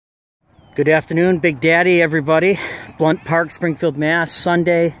Good afternoon, Big Daddy, everybody. Blunt Park, Springfield, Mass.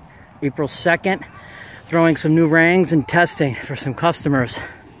 Sunday, April 2nd. Throwing some new rangs and testing for some customers.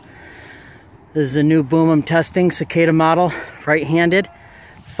 This is a new boom I'm testing, Cicada model, right-handed,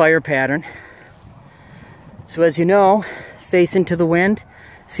 fire pattern. So as you know, face into the wind.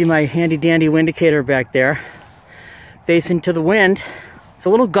 See my handy-dandy wind indicator back there. Face into the wind. It's a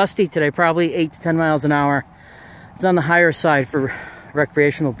little gusty today, probably 8 to 10 miles an hour. It's on the higher side for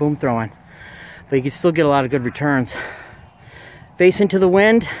recreational boom throwing, but you can still get a lot of good returns. Face into the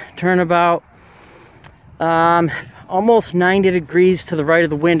wind, turn about almost 90 degrees to the right of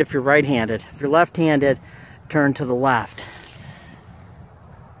the wind if you're right-handed. If you're left-handed, turn to the left.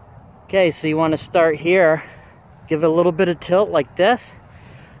 Okay, so you want to start here, give it a little bit of tilt like this.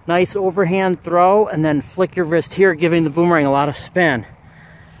 Nice overhand throw, and then flick your wrist here, giving the boomerang a lot of spin.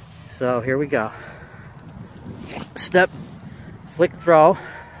 So here we go. Step, flick, throw.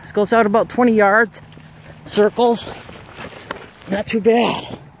 This goes out about 20 yards. Circles. Not too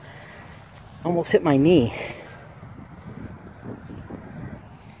bad. Almost hit my knee.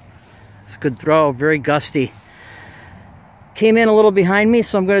 It's a good throw, very gusty. Came in a little behind me,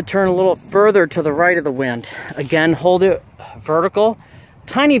 so I'm going to turn a little further to the right of the wind. Again, hold it vertical.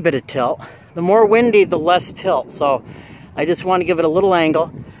 Tiny bit of tilt. The more windy, the less tilt. So I just want to give it a little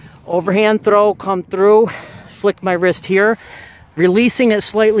angle. Overhand throw, come through. Flick my wrist here, releasing it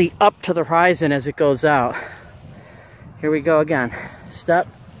slightly up to the horizon as it goes out. Here we go again. Step,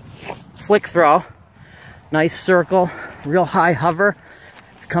 flick throw, nice circle, real high hover.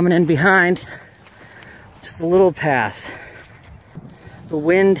 It's coming in behind. Just a little pass. The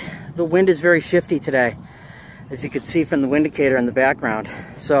wind is very shifty today, as you can see from the wind indicator in the background.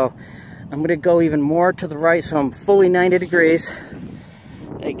 So I'm going to go even more to the right, so I'm fully 90 degrees.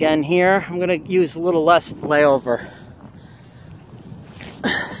 Again here, I'm going to use a little less layover.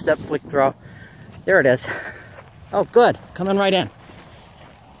 Step, flick, throw. There it is. Oh, good. Coming right in.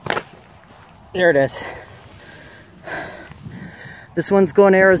 There it is. This one's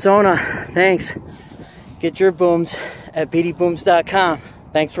going to Arizona. Thanks. Get your booms at bdbooms.com.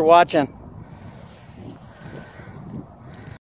 Thanks for watching.